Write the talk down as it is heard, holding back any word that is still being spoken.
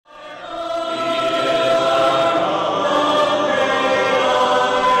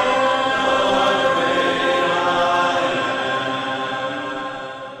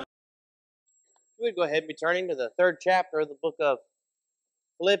go ahead and be turning to the third chapter of the book of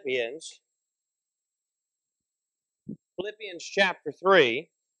Philippians. Philippians chapter 3.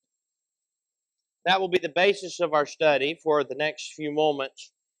 That will be the basis of our study for the next few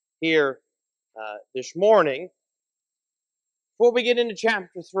moments here this morning. Before we get into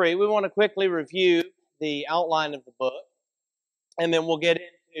chapter 3, we want to quickly review the outline of the book, and then we'll get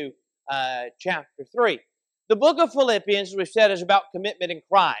into chapter 3. The book of Philippians, as we've said, is about commitment in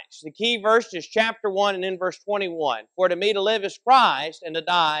Christ. The key verse is chapter 1 and in verse 21. For to me to live is Christ, and to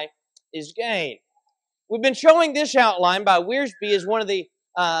die is gain. We've been showing this outline by Wiersbe as one of the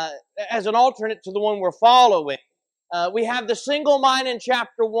as an alternate to the one we're following. We have the single mind in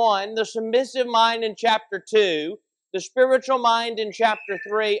chapter 1, the submissive mind in chapter 2, the spiritual mind in chapter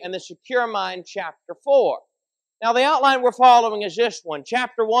 3, and the secure mind chapter 4. Now the outline we're following is this one.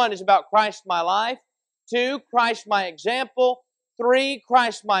 Chapter 1 is about Christ my life. 2, Christ my example. 3,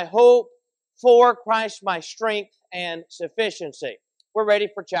 Christ my hope. 4, Christ my strength and sufficiency. We're ready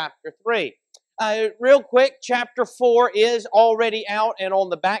for chapter 3. Real quick, chapter 4 is already out and on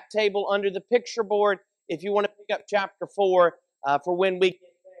the back table under the picture board if you want to pick up chapter 4 for when we get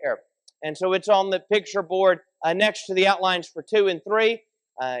there. And so it's on the picture board next to the outlines for 2 and 3.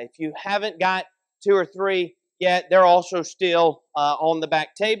 If you haven't got 2 or 3 yet, they're also still on the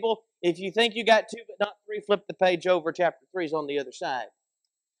back table. If you think you got 2 but not 3, flip the page over. Chapter 3 is on the other side.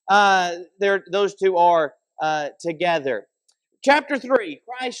 Those two are together. Chapter 3,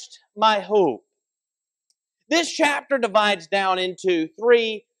 Christ my hope. This chapter divides down into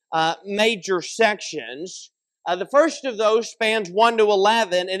 3 major sections. The first of those spans 1 to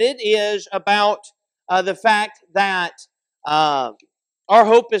 11, and it is about the fact that our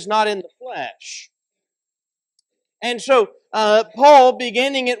hope is not in the flesh. And so Paul,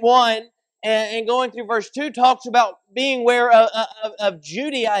 beginning at 1 and going through verse 2, talks about being aware of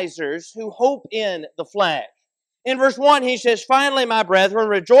Judaizers who hope in the flesh. In verse 1, he says, Finally, my brethren,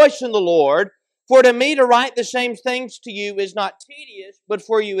 rejoice in the Lord, for to me to write the same things to you is not tedious, but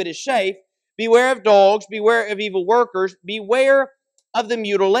for you it is safe. Beware of dogs, beware of evil workers, beware of the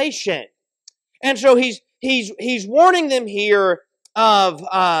mutilation. And so he's warning them here of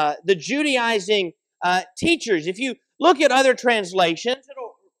the Judaizing teachers. If you look at other translations,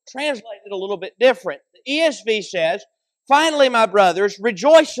 it'll translate it a little bit different. The ESV says, Finally, my brothers,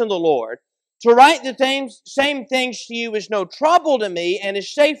 rejoice in the Lord. To write the same things to you is no trouble to me and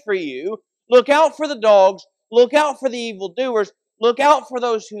is safe for you. Look out for the dogs. Look out for the evildoers. Look out for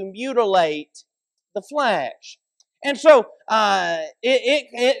those who mutilate the flesh. And so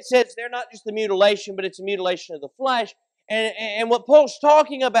it says they're not just the mutilation, but it's a mutilation of the flesh. And what Paul's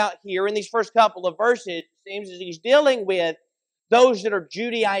talking about here in these first couple of verses, it seems, is he's dealing with those that are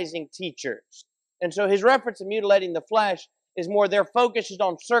Judaizing teachers. And so his reference to mutilating the flesh is more their focus is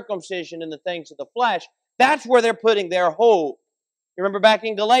on circumcision and the things of the flesh. That's where they're putting their hope. You remember back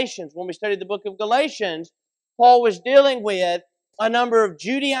in Galatians, when we studied the book of Galatians, Paul was dealing with a number of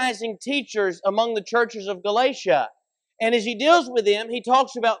Judaizing teachers among the churches of Galatia. And as he deals with them, he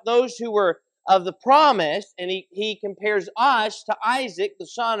talks about those who were of the promise, and he compares us to Isaac, the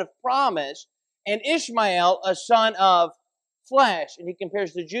son of promise, and Ishmael, a son of flesh. And he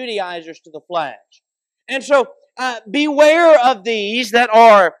compares the Judaizers to the flesh. And so, beware of these that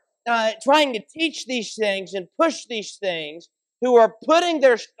are trying to teach these things and push these things, who are putting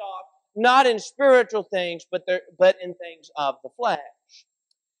their stock not in spiritual things, but in things of the flesh.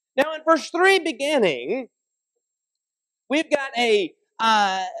 Now, in verse 3 beginning, we've got a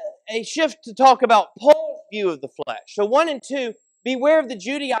shift to talk about Paul's view of the flesh. So 1 and 2, beware of the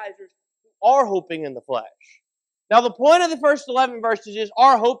Judaizers who are hoping in the flesh. Now, the point of the first 11 verses is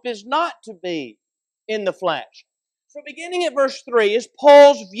our hope is not to be in the flesh. So beginning at verse 3 is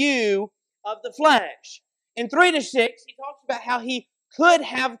Paul's view of the flesh. In 3 to 6, he talks about how he could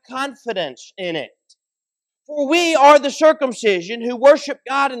have confidence in it. For we are the circumcision who worship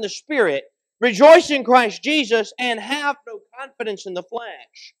God in the Spirit, rejoice in Christ Jesus, and have no confidence in the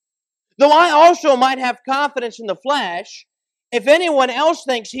flesh. Though I also might have confidence in the flesh, if anyone else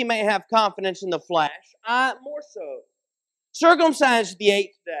thinks he may have confidence in the flesh, I more so. Circumcised the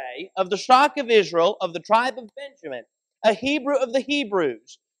 8th day, of the stock of Israel, of the tribe of Benjamin, a Hebrew of the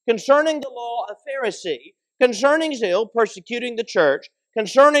Hebrews, concerning the law a Pharisee, concerning zeal, persecuting the church,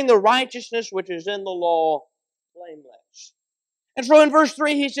 concerning the righteousness which is in the law, blameless. And so in verse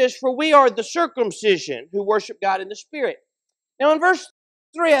 3 he says, For we are the circumcision who worship God in the Spirit. Now in verse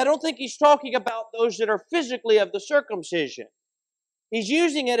 3, I don't think he's talking about those that are physically of the circumcision. He's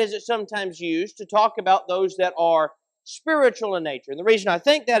using it as it's sometimes used to talk about those that are spiritual in nature. And the reason I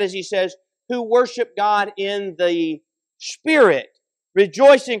think that is he says, who worship God in the Spirit.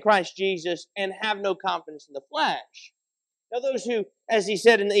 rejoice in Christ Jesus, and have no confidence in the flesh. Now those who, as he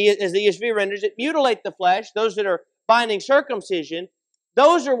said, as the ESV renders it, mutilate the flesh, those that are binding circumcision,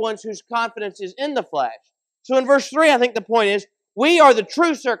 those are ones whose confidence is in the flesh. So in verse 3, I think the point is, we are the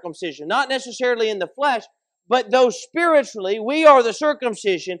true circumcision, not necessarily in the flesh, but though spiritually, we are the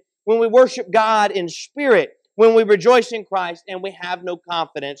circumcision when we worship God in spirit, when we rejoice in Christ, and we have no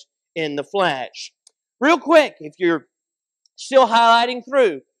confidence in the flesh. Real quick, if you're still highlighting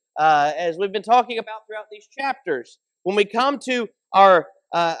through, as we've been talking about throughout these chapters, when we come to our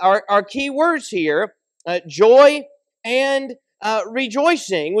key words here, joy and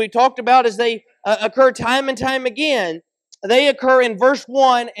rejoicing, we talked about as they occur time and time again, they occur in verse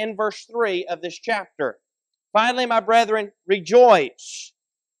 1 and verse 3 of this chapter. Finally, my brethren, rejoice.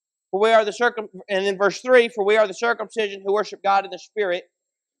 For we are and in verse 3, for we are the circumcision who worship God in the Spirit.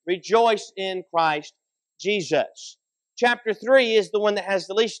 Rejoice in Christ Jesus. Chapter 3 is the one that has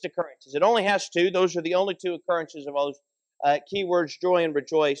the least occurrences. It only has 2. Those are the only 2 occurrences of those key words, joy and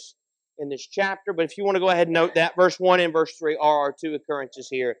rejoice, in this chapter. But if you want to go ahead and note that, verse 1 and verse 3 are our 2 occurrences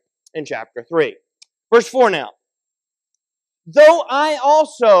here in chapter 3. Verse 4 now. Though I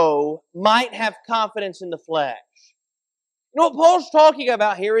also might have confidence in the flesh. You know what Paul's talking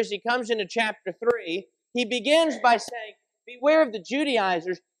about here as he comes into chapter 3, he begins by saying, beware of the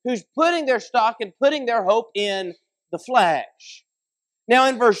Judaizers who's putting their stock and putting their hope in the flesh. Now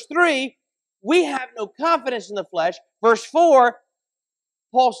in verse 3, we have no confidence in the flesh. Verse 4,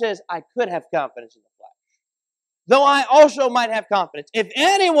 Paul says, I could have confidence in the flesh. Though I also might have confidence. If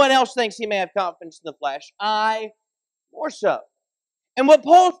anyone else thinks he may have confidence in the flesh, I more so. And what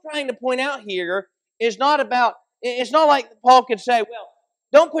Paul's trying to point out here is not about, it's not like Paul could say, well,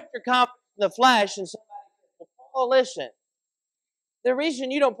 don't put your confidence in the flesh, and somebody says, well, Paul, listen, the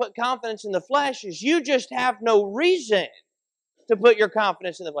reason you don't put confidence in the flesh is you just have no reason to put your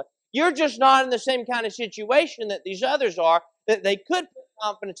confidence in the flesh. You're just not in the same kind of situation that these others are, that they could put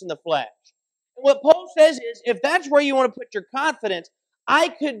confidence in the flesh. And what Paul says is, if that's where you want to put your confidence, I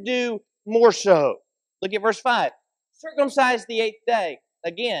could do more so. Look at verse 5. Circumcised the 8th day.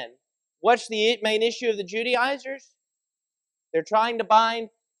 Again, what's the main issue of the Judaizers? They're trying to bind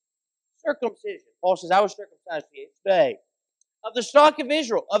circumcision. Paul says, I was circumcised the 8th day. Of the stock of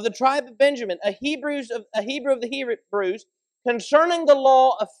Israel, of the tribe of Benjamin, a Hebrew of the Hebrews, concerning the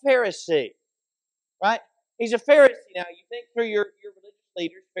law, a Pharisee. Right? He's a Pharisee. Now, you think through your religious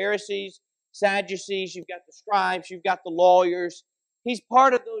leaders, Pharisees, Sadducees, you've got the scribes, you've got the lawyers. He's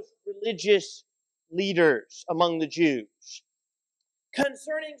part of those religious leaders among the Jews.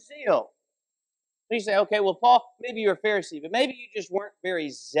 Concerning zeal. You say, okay, well, Paul, maybe you're a Pharisee, but maybe you just weren't very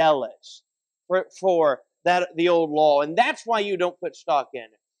zealous for the old law, and that's why you don't put stock in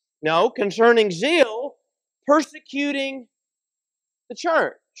it. No, concerning zeal, persecuting the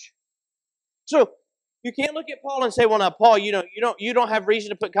church. So you can't look at Paul and say, well, now, Paul, you don't have reason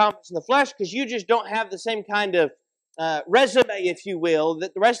to put confidence in the flesh because you just don't have the same kind of resume, if you will,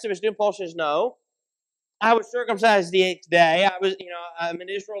 that the rest of us do. Paul says, no. I was circumcised the 8th day. I'm an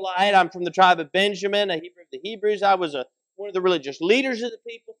Israelite. I'm from the tribe of Benjamin, a Hebrew of the Hebrews. I was one of the religious leaders of the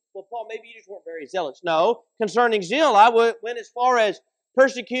people. Well, Paul, maybe you just weren't very zealous. No, concerning zeal, I went as far as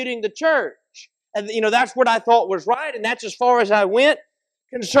persecuting the church. And, that's what I thought was right, and that's as far as I went.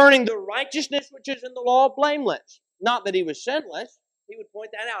 Concerning the righteousness which is in the law, blameless. Not that he was sinless. He would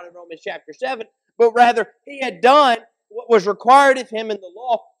point that out in Romans chapter 7. But rather, he had done what was required of him in the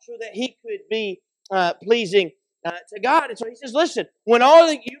law so that he could be pleasing to God. And so he says, listen, when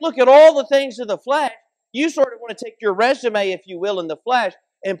you look at all the things of the flesh, you sort of want to take your resume, if you will, in the flesh.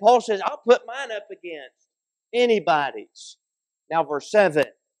 And Paul says, I'll put mine up against anybody's. Now, verse 7.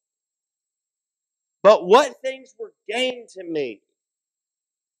 But what things were gained to me,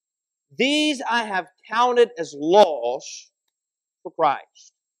 these I have counted as loss for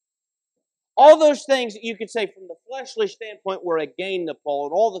Christ. All those things that you could say from the fleshly standpoint were a gain to Paul,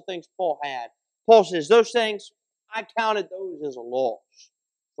 and all the things Paul had, Paul says, those things, I counted those as a loss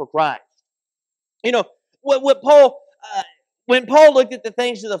for Christ. What Paul, when Paul looked at the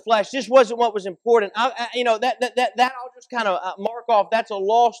things of the flesh, this wasn't what was important. That I'll just kind of mark off. That's a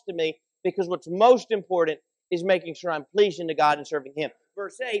loss to me because what's most important is making sure I'm pleasing to God and serving Him.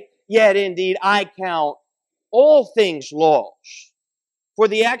 Verse 8, yet indeed I count all things loss for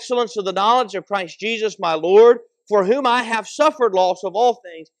the excellence of the knowledge of Christ Jesus my Lord, for whom I have suffered loss of all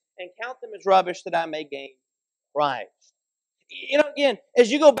things, and count them as rubbish that I may gain Christ. Again,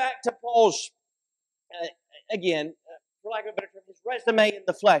 as you go back to Paul's, for lack of a better term, his resume in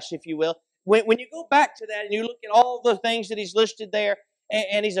the flesh, if you will, when you go back to that and you look at all the things that he's listed there,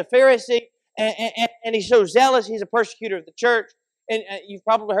 and he's a Pharisee, and he's so zealous, he's a persecutor of the church, and you've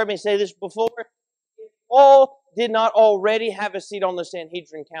probably heard me say this before, if Paul did not already have a seat on the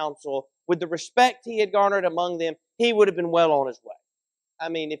Sanhedrin Council, with the respect he had garnered among them, he would have been well on his way. I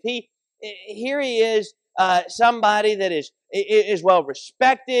mean, here he is, somebody that is well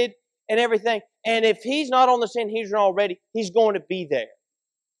respected and everything, and if he's not on the Sanhedrin already, he's going to be there.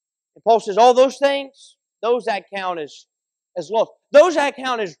 And Paul says, all those things, those I count as loss. Those I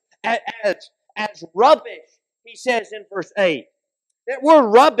count as rubbish, he says in verse 8. That word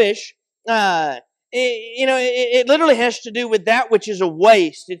rubbish, it literally has to do with that which is a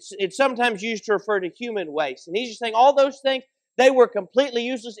waste. It's sometimes used to refer to human waste. And he's just saying all those things, they were completely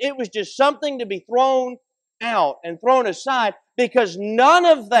useless. It was just something to be thrown out and thrown aside because none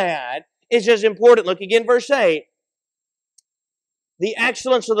of that is as important. Look again, verse 8. The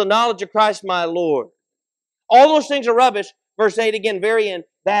excellence of the knowledge of Christ my Lord. All those things are rubbish. Verse 8 again, very end,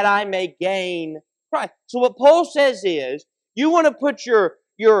 that I may gain Christ. So what Paul says is, you want to put your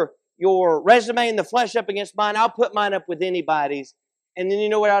resume in the flesh up against mine, I'll put mine up with anybody's. And then you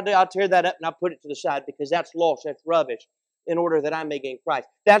know what I'll do? I'll tear that up and I'll put it to the side because that's lost, that's rubbish, in order that I may gain Christ.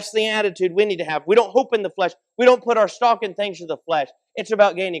 That's the attitude we need to have. We don't hope in the flesh. We don't put our stock in things of the flesh. It's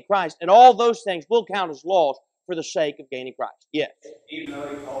about gaining Christ. And all those things will count as loss for the sake of gaining Christ. Yes? Even though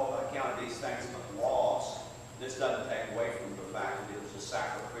he counted these things as loss, this doesn't take away from the fact that it was a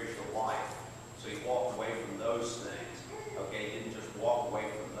sacrificial life. So he walked away from those things. Okay, he didn't just walk away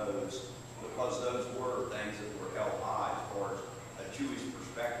from those because those were things that were held high as far as a Jewish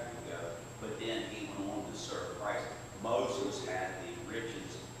perspective go. But then he went on to serve Christ. Moses had the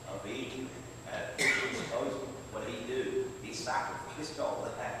riches of Egypt at his disposal. What did he do? He sacrificed all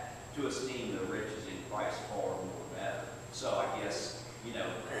of that to esteem the riches in Christ far more better. So I guess, when you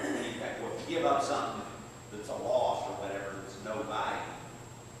think, well, if you give up something that's a loss or whatever, that's no value,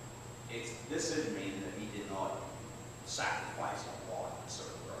 this doesn't mean that he did not sacrifice a lot to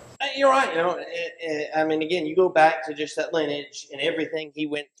serve Christ. You're right. I mean, again, you go back to just that lineage and everything he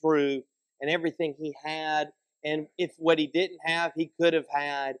went through and everything he had, and if what he didn't have, he could have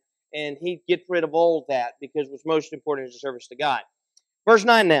had, and he'd get rid of all that because what's most important is the service to God. Verse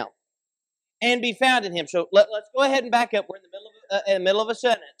 9 now. And be found in him. So let's go ahead and back up. We're in the middle of a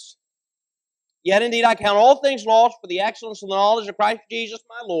sentence. Yet indeed I count all things lost for the excellence of the knowledge of Christ Jesus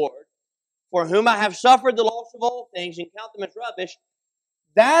my Lord, for whom I have suffered the loss of all things, and count them as rubbish,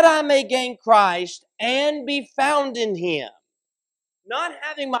 that I may gain Christ and be found in him, not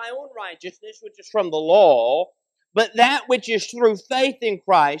having my own righteousness, which is from the law, but that which is through faith in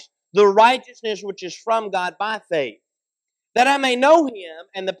Christ, the righteousness which is from God by faith, that I may know him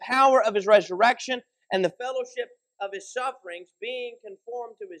and the power of his resurrection and the fellowship of his sufferings, being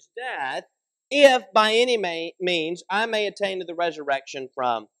conformed to his death, if by any means I may attain to the resurrection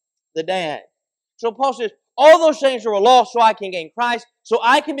from the dead. So Paul says, all those things are a loss so I can gain Christ, so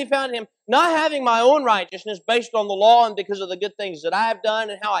I can be found in him, not having my own righteousness based on the law and because of the good things that I've done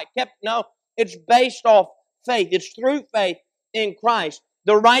and how I kept. No, it's based off faith. It's through faith in Christ,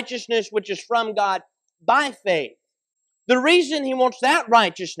 the righteousness which is from God by faith. The reason he wants that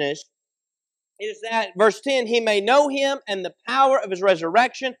righteousness is that, verse 10, he may know him and the power of his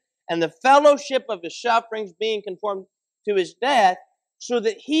resurrection and the fellowship of his sufferings, being conformed to his death, so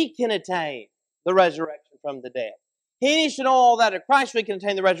that he can attain the resurrection from the dead. He needs to know all that of Christ so he can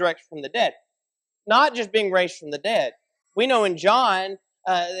attain the resurrection from the dead. Not just being raised from the dead. We know in John,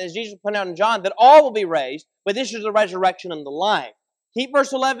 as Jesus pointed out in John, that all will be raised, but this is the resurrection and the life. Keep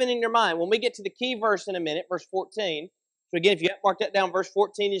verse 11 in your mind. When we get to the key verse in a minute, verse 14, so again, if you haven't marked that down, verse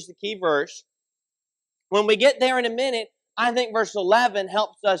 14 is the key verse. When we get there in a minute, I think verse 11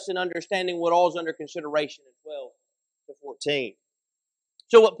 helps us in understanding what all is under consideration in 12 to 14.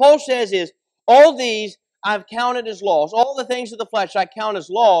 So what Paul says is, all these I've counted as loss. All the things of the flesh I count as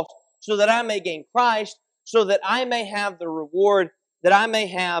loss, so that I may gain Christ, so that I may have the reward, that I may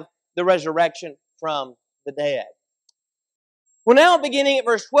have the resurrection from the dead. Well, now beginning at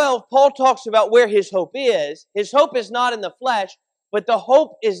verse 12, Paul talks about where his hope is. His hope is not in the flesh, but the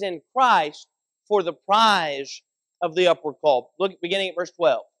hope is in Christ for the prize of the upward call. Look, beginning at verse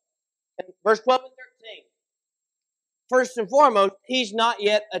 12. And verse 12 and 13. First and foremost, he's not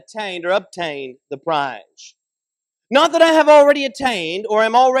yet attained or obtained the prize. Not that I have already attained or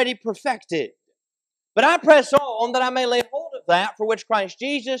am already perfected, but I press on that I may lay hold of that for which Christ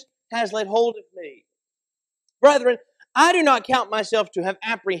Jesus has laid hold of me. Brethren, I do not count myself to have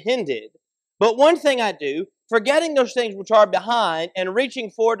apprehended, but one thing I do, forgetting those things which are behind and reaching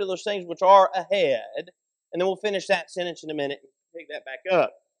forward to those things which are ahead. And then we'll finish that sentence in a minute and pick that back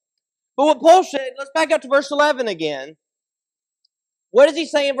up. But what Paul said, let's back up to verse 11 again. What does he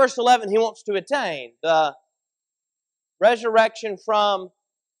say in verse 11 he wants to attain? The resurrection from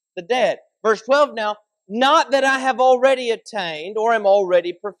the dead. Verse 12 now, not that I have already attained or am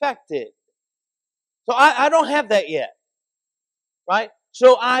already perfected. So I don't have that yet, right?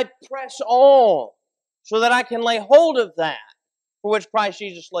 So I press on so that I can lay hold of that for which Christ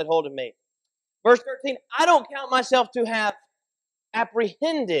Jesus laid hold of me. Verse 13, I don't count myself to have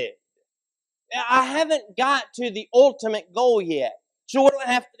apprehended. I haven't got to the ultimate goal yet. So what do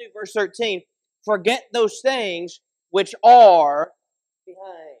I have to do? Verse 13, forget those things which are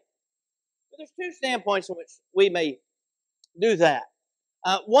behind. So there's two standpoints in which we may do that.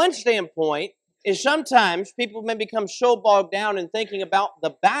 One standpoint is sometimes people may become so bogged down in thinking about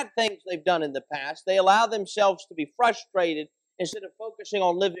the bad things they've done in the past, they allow themselves to be frustrated instead of focusing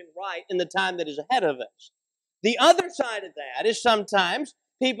on living right in the time that is ahead of us. The other side of that is sometimes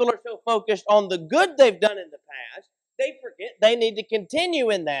people are so focused on the good they've done in the past, they forget they need to continue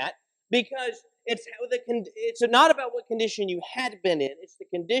in that because it's not about what condition you had been in. It's the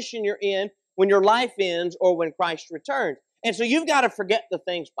condition you're in when your life ends or when Christ returns. And so you've got to forget the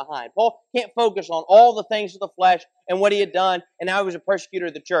things behind. Paul can't focus on all the things of the flesh and what he had done and how he was a persecutor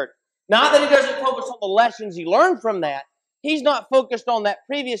of the church. Not that he doesn't focus on the lessons he learned from that. He's not focused on that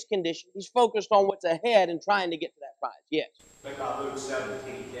previous condition. He's focused on what's ahead and trying to get to that prize. Yes? Think about Luke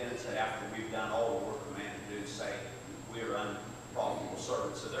 17:10, it said, after we've done all the work of man to do, say, we are unprofitable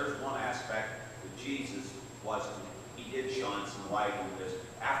servants. So there's one aspect that Jesus was, he did shine some light on this.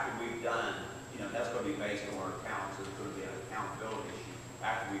 After we've done, that's going to be based on our accounts. There's going to be an accountability issue.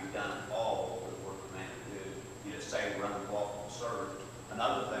 After we've done all the work of man to do, say we're unprofitable servants.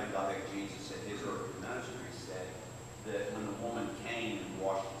 Another thing I think Jesus in his earthly ministry said, that when the woman came and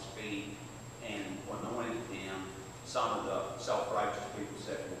washed his feet and anointed him, some of the self-righteous people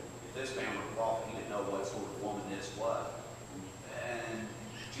said, well, if this man were a prophet, he didn't know what sort of woman this was. And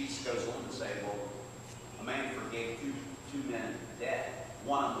Jesus goes on to say, well, a man forgave two men debt.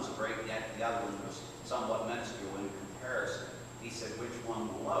 One of them was a great debt, the other one was somewhat minuscule in comparison. He said, which one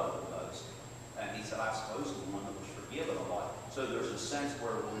will love the most? And he said, I suppose the one that was forgiven a lot. So there's a sense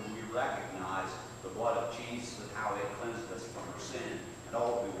where when we recognize the blood of Jesus and how it cleanses us from our sin, and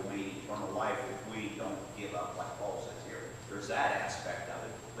ultimately will mean eternal life if we don't give up, like Paul says here. There's that aspect of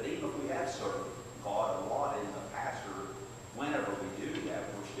it. But even if we have served God a lot in the past, or whenever we do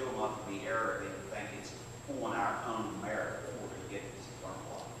that, we're still not to be arrogant and think it's on our own merit before we get this eternal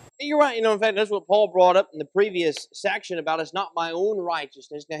life. You're right. In fact, that's what Paul brought up in the previous section about it's not my own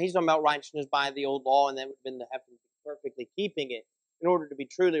righteousness. Now, he's talking about righteousness by the old law, and that would have been to have to be perfectly keeping it in order to be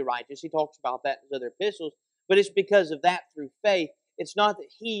truly righteous. He talks about that in his other epistles, but it's because of that through faith. It's not that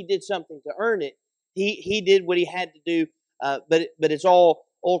he did something to earn it. He did what he had to do, but it's all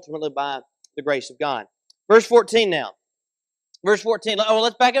ultimately by the grace of God. Verse 14 now. Verse 14. Oh,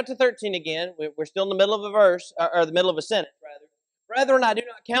 let's back up to 13 again. We're still in the middle of a verse, or the middle of a sentence, rather. Brethren, I do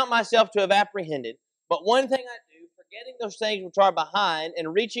not count myself to have apprehended, but one thing I do, forgetting those things which are behind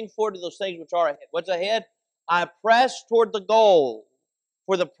and reaching forward to those things which are ahead. What's ahead? I press toward the goal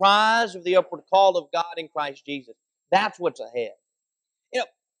for the prize of the upward call of God in Christ Jesus. That's what's ahead.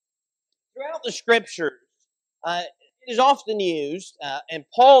 Throughout the Scriptures, it is often used, and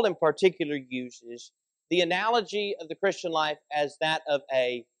Paul in particular uses, the analogy of the Christian life as that of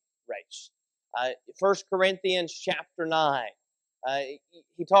a race. 1 Corinthians chapter 9,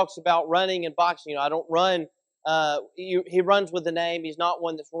 he talks about running and boxing. I don't run. He runs with an aim. He's not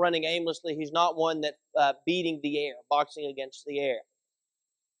one that's running aimlessly. He's not one that's beating the air, boxing against the air.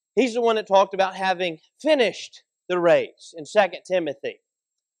 He's the one that talked about having finished the race in 2 Timothy.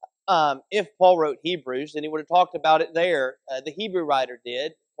 If Paul wrote Hebrews, then he would have talked about it there. The Hebrew writer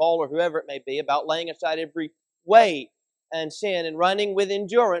did, Paul or whoever it may be, about laying aside every weight and sin and running with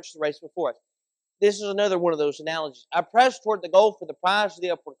endurance the race before us. This is another one of those analogies. I press toward the goal for the prize of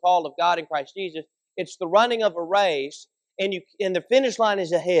the upward call of God in Christ Jesus. It's the running of a race, and the finish line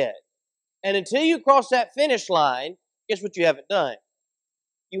is ahead. And until you cross that finish line, guess what you haven't done?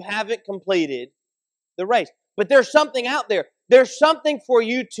 You haven't completed the race. But there's something out there. There's something for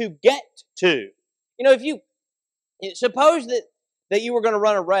you to get to. If you suppose that you were going to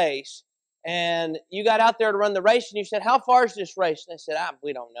run a race and you got out there to run the race and you said, how far is this race? And they said,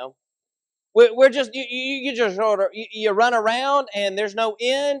 we don't know. We're just, you just sort of, you run around and there's no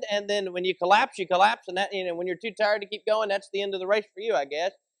end. And then when you collapse. And that, when you're too tired to keep going, that's the end of the race for you, I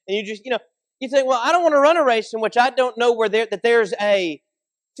guess. And you just, you think, well, I don't want to run a race in which I don't know that there's a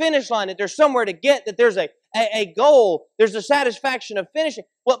finish line, that there's somewhere to get, that there's a goal, there's a satisfaction of finishing.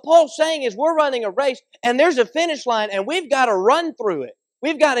 What Paul's saying is we're running a race and there's a finish line and we've got to run through it.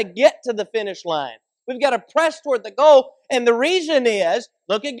 We've got to get to the finish line. We've got to press toward the goal. And the reason is,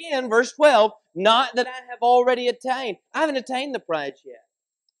 look again, verse 12, not that I have already attained. I haven't attained the prize yet.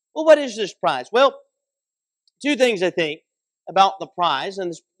 Well, what is this prize? Well, two things I think about the prize,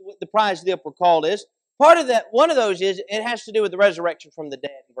 and the prize the upper call is. Part of that, one of those is, it has to do with the resurrection from the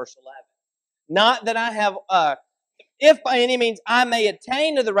dead in verse 11. Not that I have, if by any means I may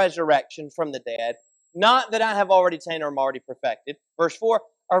attain to the resurrection from the dead, not that I have already attained or am already perfected. Verse 4,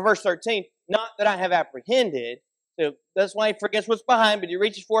 or verse 13, not that I have apprehended. So that's why he forgets what's behind, but he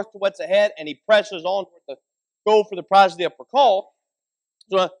reaches forth to what's ahead, and he presses on toward the goal for the prize of the upper call.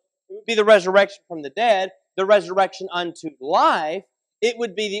 So it would be the resurrection from the dead, the resurrection unto life. It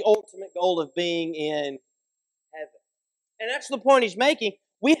would be the ultimate goal of being in heaven. And that's the point he's making.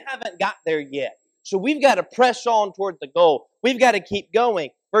 We haven't got there yet. So we've got to press on toward the goal. We've got to keep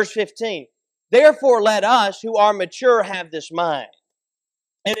going. Verse 15. Therefore let us who are mature have this mind.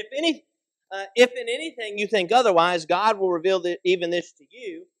 And if in anything you think otherwise, God will reveal even this to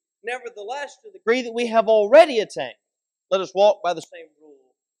you. Nevertheless, to the degree that we have already attained, let us walk by the same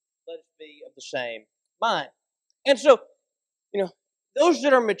rule. Let us be of the same mind. And so, those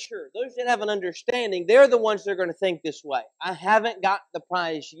that are mature, those that have an understanding, they're the ones that are going to think this way. I haven't got the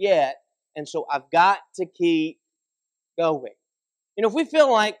prize yet, and so I've got to keep going. If we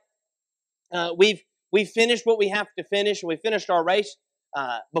feel like we've finished what we have to finish, and we finished our race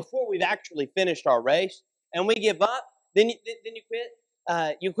before we've actually finished our race, and we give up, then you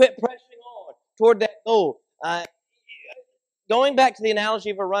quit. You quit pressing on toward that goal. Going back to the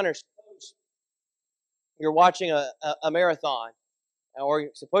analogy of a runner, suppose you're watching a marathon. Or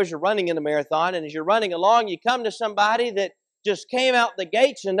suppose you're running in a marathon, and as you're running along, you come to somebody that just came out the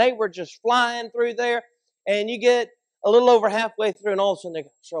gates, and they were just flying through there, and you get a little over halfway through, and all of a sudden their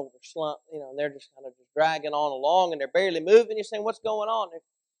shoulders slump, and they're just kind of just dragging on along, and they're barely moving. You're saying, what's going on?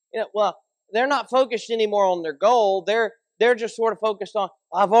 Well, they're not focused anymore on their goal. They're just sort of focused on,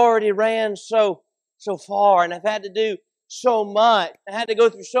 I've already ran so far, and I've had to do so much. I had to go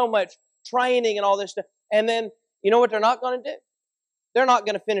through so much training and all this stuff. And then, you know what they're not going to do? They're not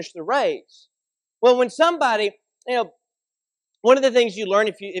going to finish the race. Well, when somebody, one of the things you learn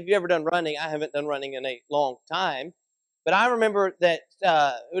if you've ever done running, I haven't done running in a long time, but I remember that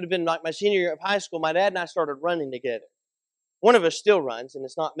it would have been like my senior year of high school. My dad and I started running together. One of us still runs, and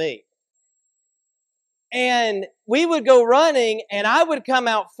it's not me. And we would go running, and I would come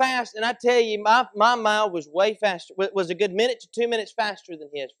out fast, and I tell you, my mile was way faster, was a good minute to 2 minutes faster than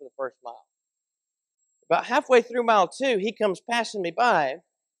his for the first mile. About halfway through mile 2, he comes passing me by.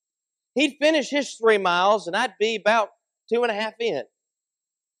 He'd finish his 3 miles, and I'd be about 2.5 in.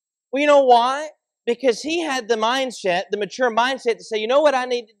 Well, you know why? Because he had the mindset, the mature mindset to say, you know what I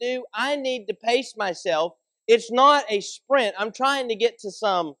need to do? I need to pace myself. It's not a sprint. I'm trying to get to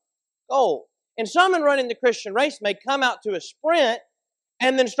some goal. And some in running the Christian race may come out to a sprint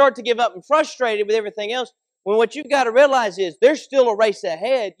and then start to give up and frustrated with everything else. When what you've got to realize is there's still a race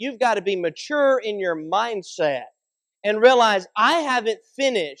ahead. You've got to be mature in your mindset and realize I haven't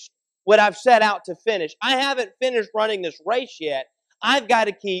finished what I've set out to finish. I haven't finished running this race yet. I've got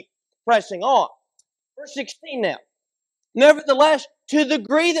to keep pressing on. Verse 16 now. Nevertheless, to the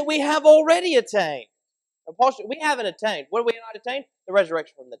degree that we have already attained. We haven't attained. What have we not attained? The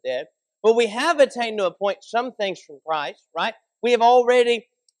resurrection from the dead. But we have attained to a point some things from Christ, right? We already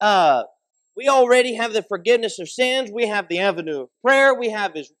have the forgiveness of sins. We have the avenue of prayer. We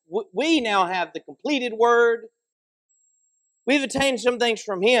now have the completed word. We've attained some things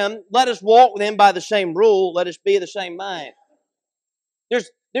from Him. Let us walk with Him by the same rule. Let us be of the same mind.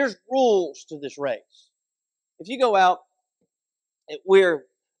 There's rules to this race. If you go out, I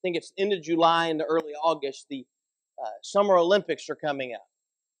think it's end of July into early August, the Summer Olympics are coming up.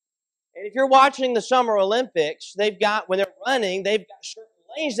 And if you're watching the Summer Olympics, when they're running, they've got certain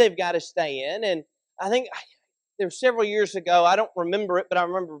lanes they've got to stay in. And I think there were several years ago, I don't remember it, but I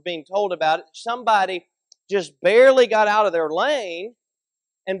remember being told about it. Somebody just barely got out of their lane,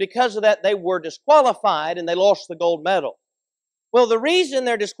 and because of that, they were disqualified and they lost the gold medal. Well, the reason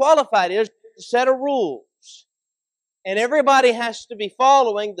they're disqualified is a set of rules. And everybody has to be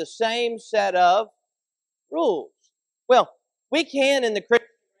following the same set of rules. Well, we can in the Christian race,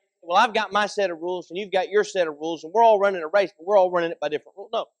 well, I've got my set of rules and you've got your set of rules and we're all running a race, but we're all running it by different rules.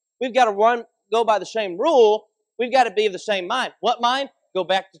 No, we've got to go by the same rule. We've got to be of the same mind. What mind? Go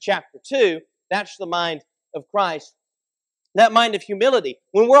back to chapter 2. That's the mind of Christ. That mind of humility.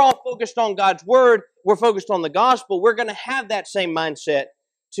 When we're all focused on God's Word, we're focused on the gospel, we're going to have that same mindset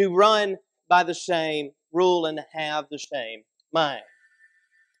to run by the same rule and to have the same mind.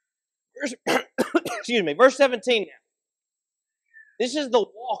 Verse 17 now. This is the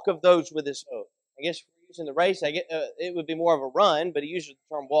walk of those with this hope. I guess if we're using the race, it would be more of a run, but he uses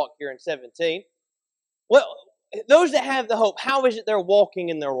the term walk here in 17. Well, those that have the hope, how is it they're walking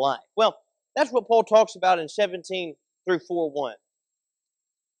in their life? Well, that's what Paul talks about in 17 through 4:1.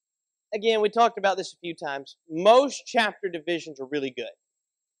 Again, we talked about this a few times. Most chapter divisions are really good.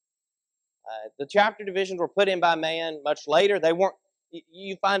 The chapter divisions were put in by man much later. They weren't.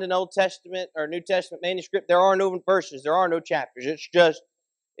 You find an Old Testament or New Testament manuscript, there are no verses, there are no chapters. It's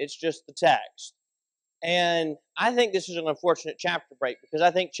just the text. And I think this is an unfortunate chapter break, because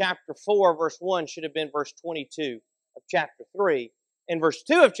I think chapter 4, verse 1 should have been verse 22 of chapter 3, and verse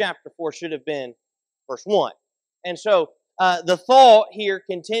 2 of chapter 4 should have been verse 1. And so the thought here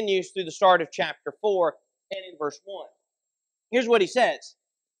continues through the start of chapter 4 and in verse 1. Here's what he says.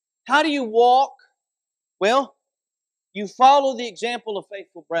 How do you walk? Well, you follow the example of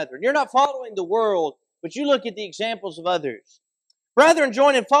faithful brethren. You're not following the world, but you look at the examples of others. Brethren,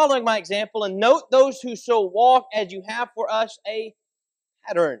 join in following my example, and note those who so walk as you have for us a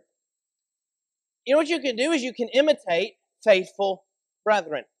pattern. You know what you can do is you can imitate faithful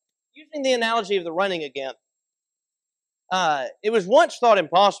brethren. Using the analogy of the running again. It was once thought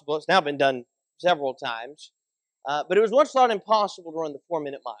impossible. It's now been done several times. But it was once thought impossible to run the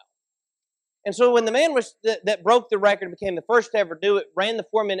 4-minute mile. And so when the man that broke the record and became the first to ever do it, ran the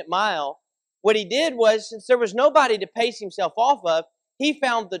 4-minute mile, what he did was, since there was nobody to pace himself off of, he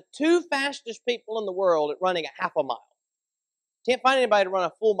found the 2 fastest people in the world at running a half a mile. Can't find anybody to run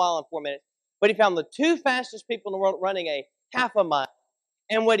a full mile in 4 minutes, but he found the 2 fastest people in the world running a half a mile.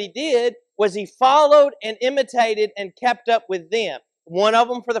 And what he did was he followed and imitated and kept up with them. One of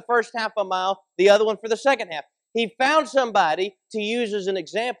them for the first half a mile, the other one for the second half. He found somebody to use as an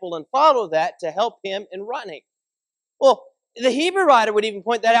example and follow that to help him in running. Well, the Hebrew writer would even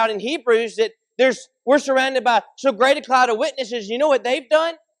point that out in Hebrews, that we're surrounded by so great a cloud of witnesses. You know what they've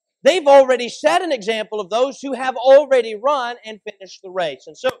done? They've already set an example of those who have already run and finished the race.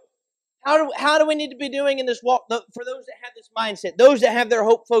 And so, how do we need to be doing in this walk? For those that have this mindset, those that have their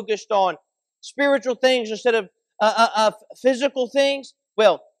hope focused on spiritual things instead of physical things,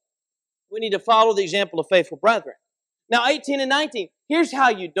 well, we need to follow the example of faithful brethren. Now, 18 and 19, here's how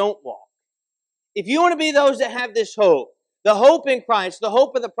you don't walk. If you want to be those that have this hope, the hope in Christ, the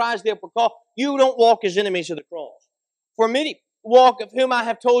hope of the prize of the upward call, you don't walk as enemies of the cross. For many walk, of whom I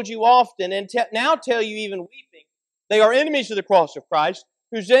have told you often, and now tell you even weeping, they are enemies of the cross of Christ,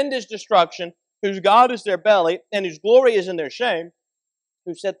 whose end is destruction, whose God is their belly, and whose glory is in their shame,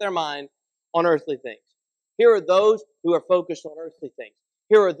 who set their mind on earthly things. Here are those who are focused on earthly things.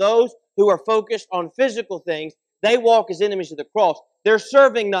 Here are those who are focused on physical things. They walk as enemies of the cross. They're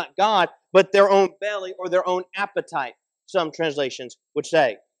serving not God, but their own belly or their own appetite, some translations would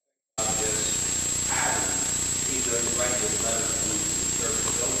say. This pattern, he's writing this letter to the church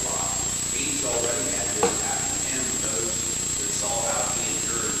of Philippi. He's already had this happen to him. Those that saw how he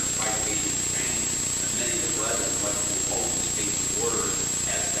endured despite being changed, and many of the brethren much more bold to speak the word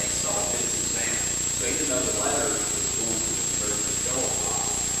as they saw his example. So even though the letter was going to the church of Philippi,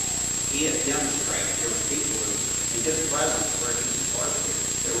 he had demonstrated there were people who, in his presence where he was working,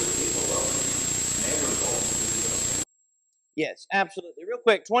 there were people loving him, and they were bold to do so. Yes, absolutely. Real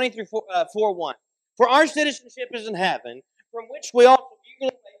quick, 20 through 4:1. For our citizenship is in heaven, from which we also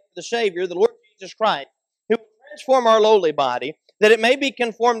eagerly wait for the Savior, the Lord Jesus Christ, who will transform our lowly body, that it may be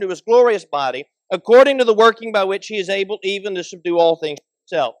conformed to his glorious body, according to the working by which he is able even to subdue all things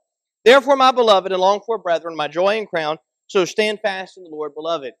to himself. Therefore, my beloved and longed for brethren, my joy and crown, so stand fast in the Lord,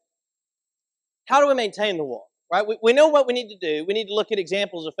 beloved. How do we maintain the walk? Right? We know what we need to do. We need to look at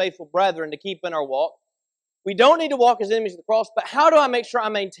examples of faithful brethren to keep in our walk. We don't need to walk as enemies of the cross, but how do I make sure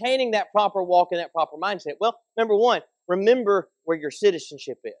I'm maintaining that proper walk and that proper mindset? Well, number one, remember where your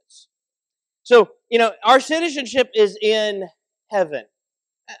citizenship is. So, our citizenship is in heaven.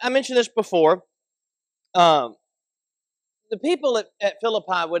 I mentioned this before. The people at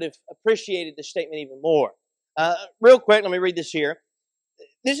Philippi would have appreciated this statement even more. Real quick, let me read this here.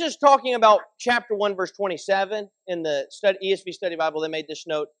 This is talking about chapter 1, verse 27. In the ESV Study Bible, they made this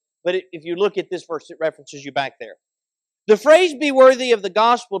note. But if you look at this verse, it references you back there. The phrase "be worthy of the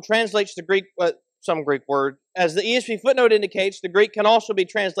gospel" translates the Greek, some Greek word. As the ESV footnote indicates, the Greek can also be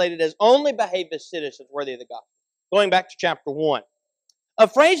translated as "only behave as citizens worthy of the gospel." Going back to chapter 1. A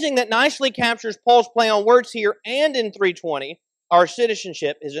phrasing that nicely captures Paul's play on words here and in 3:20, our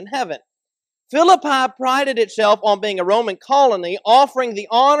citizenship is in heaven. Philippi prided itself on being a Roman colony, offering the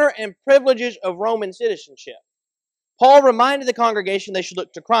honor and privileges of Roman citizenship. Paul reminded the congregation they should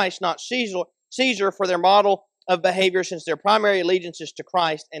look to Christ, not Caesar, for their model of behavior, since their primary allegiance is to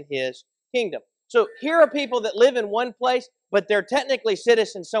Christ and his kingdom. So here are people that live in one place, but they're technically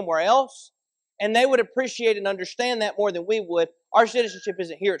citizens somewhere else, And they would appreciate and understand that more than we would. Our citizenship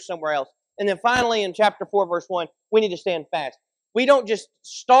isn't here, it's somewhere else. And then finally, in chapter 4, verse 1, we need to stand fast. We don't just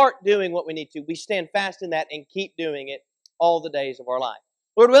start doing what we need to. We stand fast in that and keep doing it all the days of our life.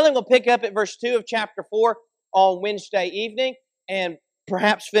 Lord willing, we'll pick up at verse 2 of chapter 4 on Wednesday evening and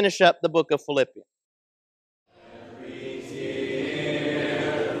perhaps finish up the book of Philippians. Every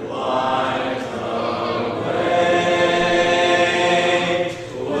tear,